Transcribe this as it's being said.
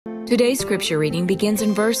Today's scripture reading begins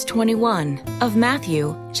in verse 21 of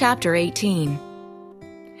Matthew chapter 18.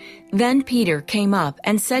 Then Peter came up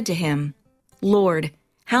and said to him, Lord,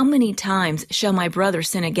 how many times shall my brother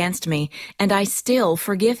sin against me, and I still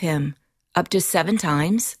forgive him? Up to 7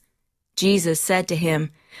 times? Jesus said to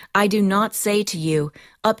him, I do not say to you,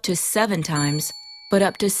 up to 7 times, but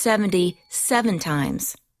up to 77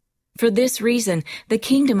 times. For this reason, the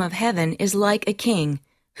kingdom of heaven is like a king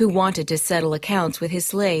who wanted to settle accounts with his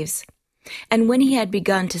slaves. And when he had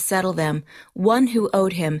begun to settle them, one who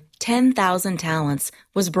owed him 10,000 talents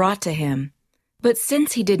was brought to him. But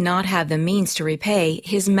since he did not have the means to repay,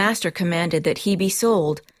 his master commanded that he be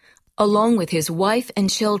sold, along with his wife and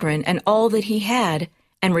children and all that he had,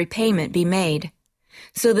 and repayment be made.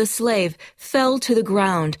 So the slave fell to the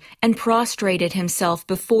ground and prostrated himself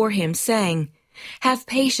before him, saying, Have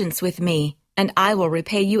patience with me, and I will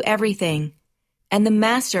repay you everything. And the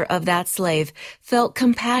master of that slave felt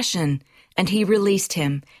compassion, and he released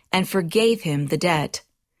him, and forgave him the debt.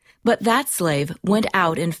 But that slave went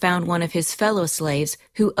out and found one of his fellow slaves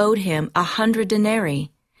who owed him 100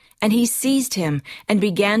 denarii. And he seized him and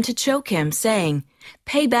began to choke him, saying,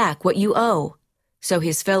 Pay back what you owe. So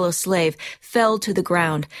his fellow slave fell to the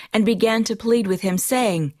ground and began to plead with him,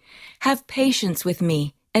 saying, Have patience with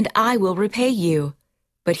me, and I will repay you.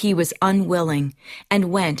 But he was unwilling,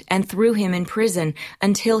 and went and threw him in prison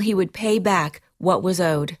until he would pay back what was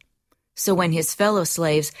owed. So when his fellow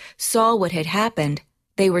slaves saw what had happened,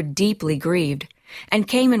 they were deeply grieved, and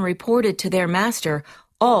came and reported to their master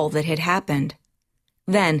all that had happened.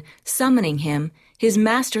 Then, summoning him, his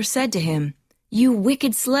master said to him, You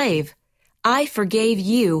wicked slave! I forgave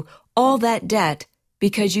you all that debt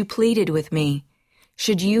because you pleaded with me.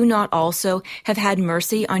 Should you not also have had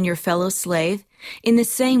mercy on your fellow slave, in the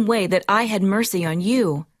same way that I had mercy on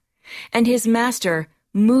you? And his master,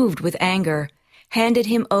 moved with anger, handed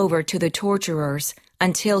him over to the torturers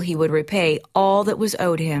until he would repay all that was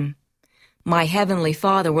owed him. My heavenly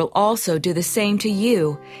Father will also do the same to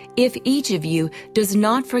you, if each of you does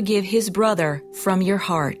not forgive his brother from your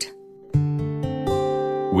heart.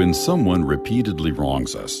 When someone repeatedly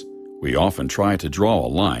wrongs us, we often try to draw a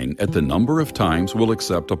line at the number of times we'll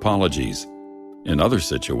accept apologies. In other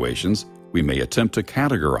situations, we may attempt to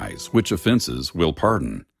categorize which offenses we'll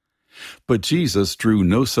pardon. But Jesus drew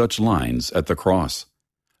no such lines at the cross.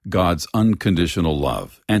 God's unconditional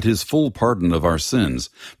love and His full pardon of our sins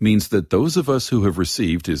means that those of us who have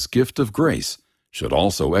received His gift of grace should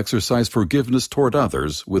also exercise forgiveness toward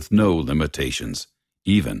others with no limitations,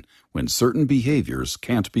 even when certain behaviors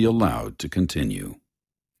can't be allowed to continue.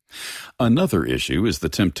 Another issue is the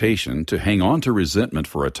temptation to hang on to resentment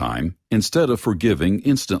for a time instead of forgiving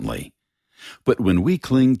instantly. But when we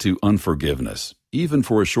cling to unforgiveness, even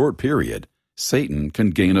for a short period, Satan can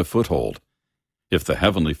gain a foothold. If the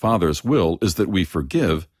Heavenly Father's will is that we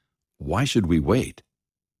forgive, why should we wait?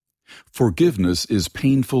 Forgiveness is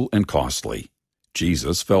painful and costly.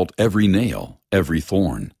 Jesus felt every nail, every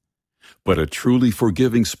thorn. But a truly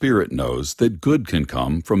forgiving spirit knows that good can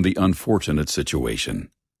come from the unfortunate situation.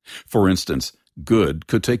 For instance, good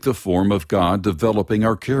could take the form of God developing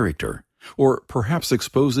our character, or perhaps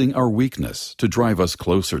exposing our weakness to drive us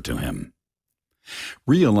closer to Him.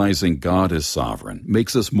 Realizing God is sovereign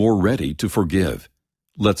makes us more ready to forgive.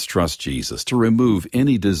 Let's trust Jesus to remove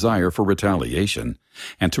any desire for retaliation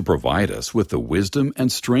and to provide us with the wisdom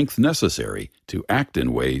and strength necessary to act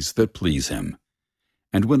in ways that please Him.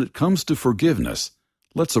 And when it comes to forgiveness,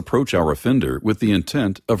 let's approach our offender with the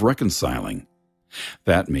intent of reconciling.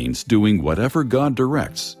 That means doing whatever God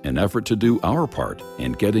directs in effort to do our part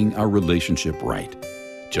in getting our relationship right,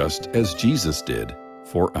 just as Jesus did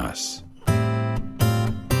for us.